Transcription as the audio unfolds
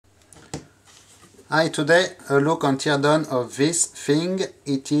Hi, today a look on teardown of this thing.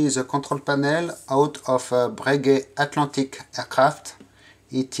 It is a control panel out of a Breguet Atlantic aircraft.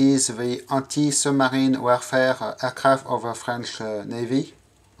 It is the anti-submarine warfare aircraft of the French Navy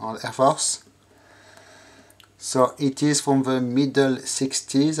and Air Force. So it is from the middle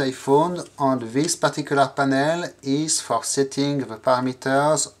 60s I found, and this particular panel is for setting the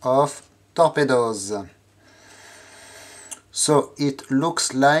parameters of torpedoes. So it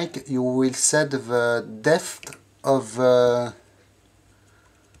looks like you will set the depth of the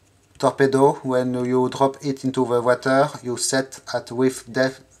torpedo when you drop it into the water. You set at with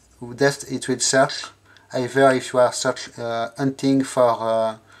depth it will search, either if you are hunting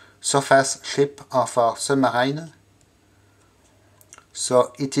for surface ship or for submarine.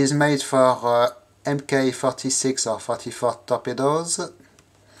 So it is made for Mk46 or 44 torpedoes,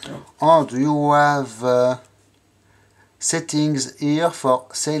 and you have settings here for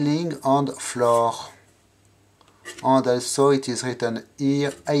sailing and floor, and also it is written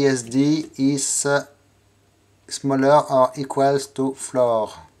here ISD is smaller or equals to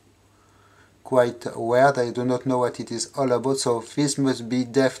floor. Quite weird, I do not know what it is all about, so this must be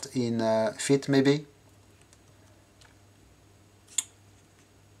depth in feet maybe.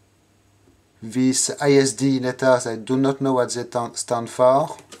 These ISD letters, I do not know what they stand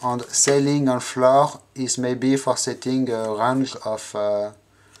for, and sailing and floor is maybe for setting a range of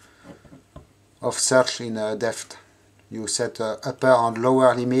search in depth. You set upper and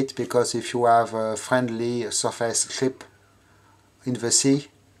lower limit, because if you have a friendly surface ship in the sea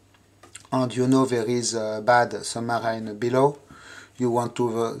and you know there is a bad submarine below, you want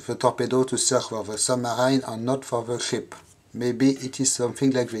the torpedo to search for the submarine and not for the ship. Maybe it is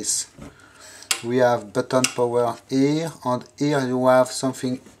something like this. We have button power here, and here you have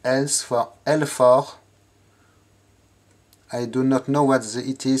something else for L4. I do not know what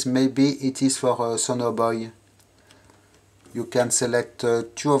it is. Maybe it is for a sonobuoy. You can select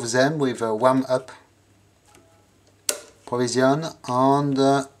two of them with a warm-up provision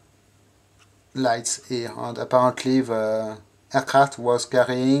and lights here. And apparently the aircraft was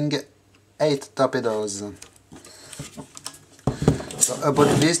carrying 8 torpedoes. So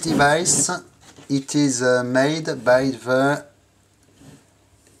about this device, it is made by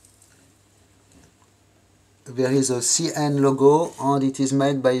there is a CN logo, and it is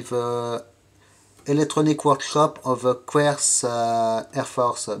made by the electronic workshop of the Quers Air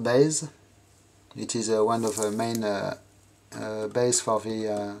Force base. It is one of the main base for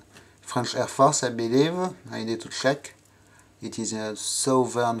the French Air Force, I believe. I need to check. It is in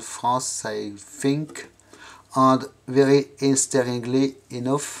southern France, I think, and very interestingly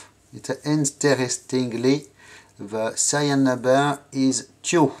enough, the serial number is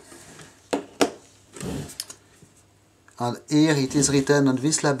 2. And here it is written on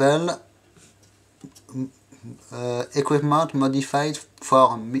this label, equipment modified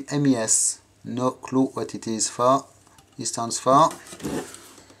for MES. No clue what it is for. It stands for.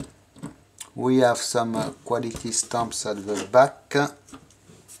 We have some quality stamps at the back,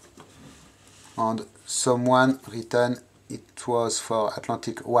 and someone written it was for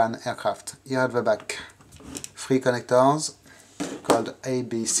Atlantic 1 aircraft. Here at the back, 3 connectors called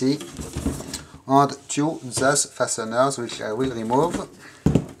ABC, and 2 thus fasteners, which I will remove.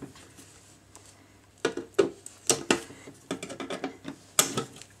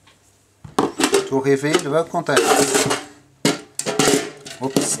 To reveal the contents.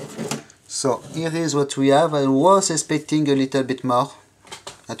 Oops. So here is what we have. I was expecting a little bit more,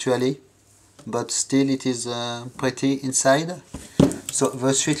 actually, but still it is pretty inside. So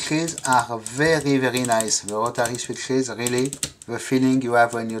the switches are very nice. The rotary switches, really, the feeling you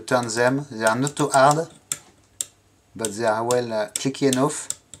have when you turn them, they are not too hard, but they are well clicky enough,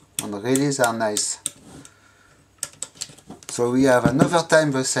 and really they are nice. So we have another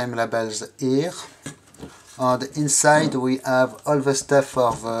time the same labels here, and inside we have all the stuff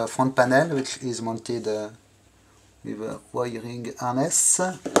for the front panel, which is mounted with a wiring harness.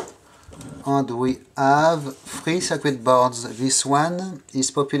 And we have 3 circuit boards. This one is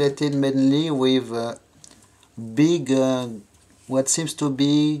populated mainly with big, what seems to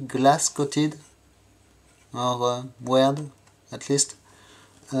be glass coated, or weird at least,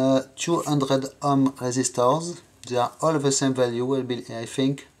 200 ohm resistors. They are all the same value, I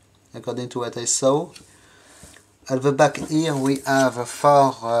think, according to what I saw. At the back here we have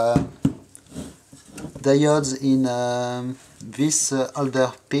 4 diodes in this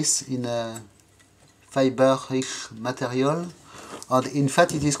older piece in a fiber-rich material, and in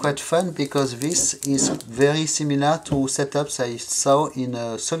fact it is quite fun because this is very similar to setups I saw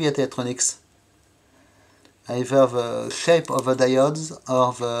in Soviet electronics. Either the shape of the diodes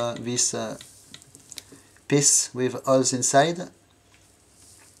or this piece with holes inside.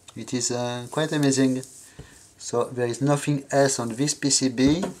 It is quite amazing. So there is nothing else on this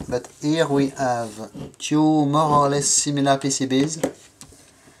PCB, but here we have two more or less similar PCBs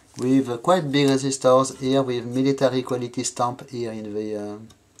with quite big resistors here with military quality stamp here in the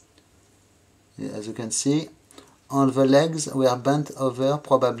as you can see. And the legs were bent over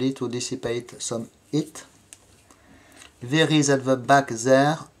probably to dissipate some heat. There is at the back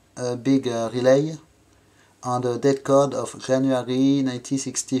there a big relay and a date code of January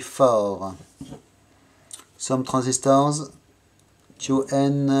 1964. Some transistors,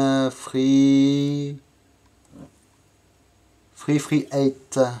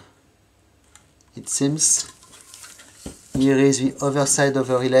 2N338 it seems. Here is the other side of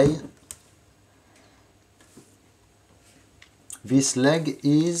the relay. This leg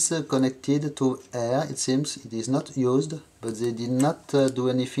is connected to air, it seems. It is not used, but they did not do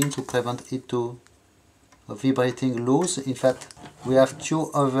anything to prevent it to vibrating loose. In fact, we have two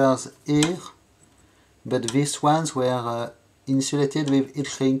others here, but these ones were insulated with heat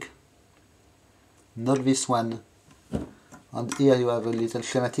shrink, not this one. And here you have a little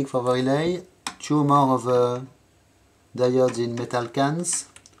schematic for the relay, two more of the diodes in metal cans,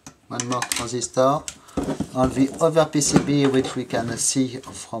 one more transistor. On the other PCB, which we can see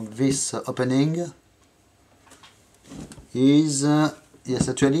from this opening, is, yes,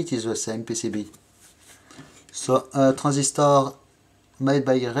 actually it is the same PCB. So a transistor made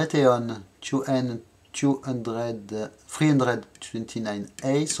by Raytheon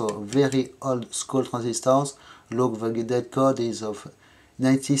 329A, so very old school transistors. Look, the date code is of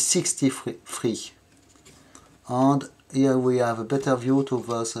 1963. And here we have a better view to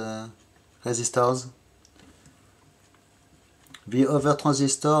those resistors. The other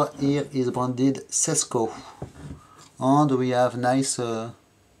transistor here is branded Sesco, and we have nice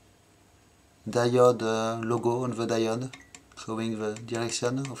diode logo on the diode showing the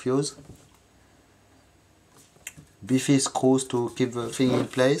direction of use. Beefy screws to keep the thing in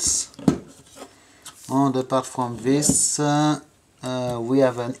place. And apart from this, we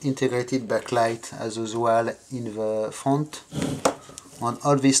have an integrated backlight as usual in the front. And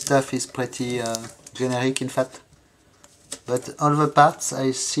all this stuff is pretty generic in fact. But all the parts I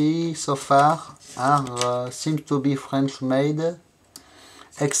see so far are seem to be French made,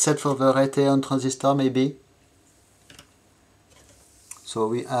 except for the Raytheon transistor maybe. So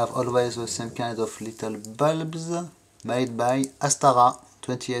we have always the same kind of little bulbs made by Astara,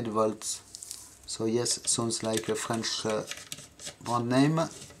 28 volts. So yes, sounds like a French brand name.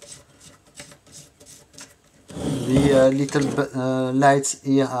 The little lights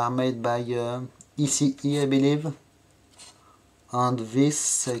here are made by ECE, I believe. And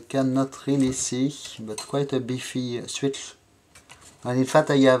this I cannot really see, but quite a beefy switch. And in fact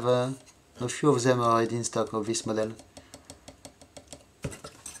I have a few of them already in stock of this model.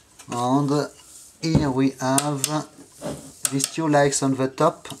 And here we have these two lights on the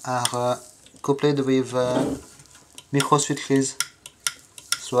top are coupled with micro switches.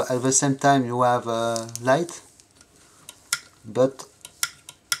 So at the same time you have light, but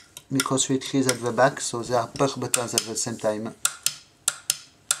micro switches at the back, so there are push buttons at the same time.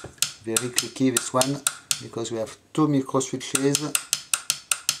 Very clicky this one, because we have two micro switches.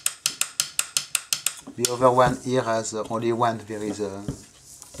 The other one here has only one, there is a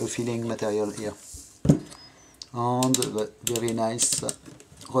filling material here. And the very nice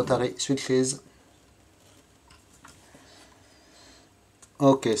rotary switches.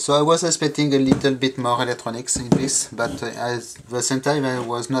 Okay, so I was expecting a little bit more electronics in this, but at the same time I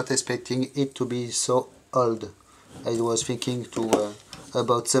was not expecting it to be so old. I was thinking to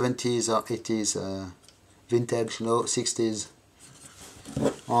about 70s or 80s vintage, no 60s.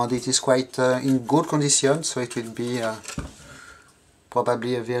 And it is quite in good condition, so it will be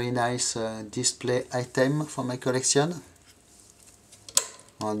probably a very nice display item for my collection.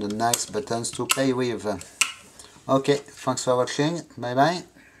 And nice buttons to play with. Okay, thanks for watching, bye bye.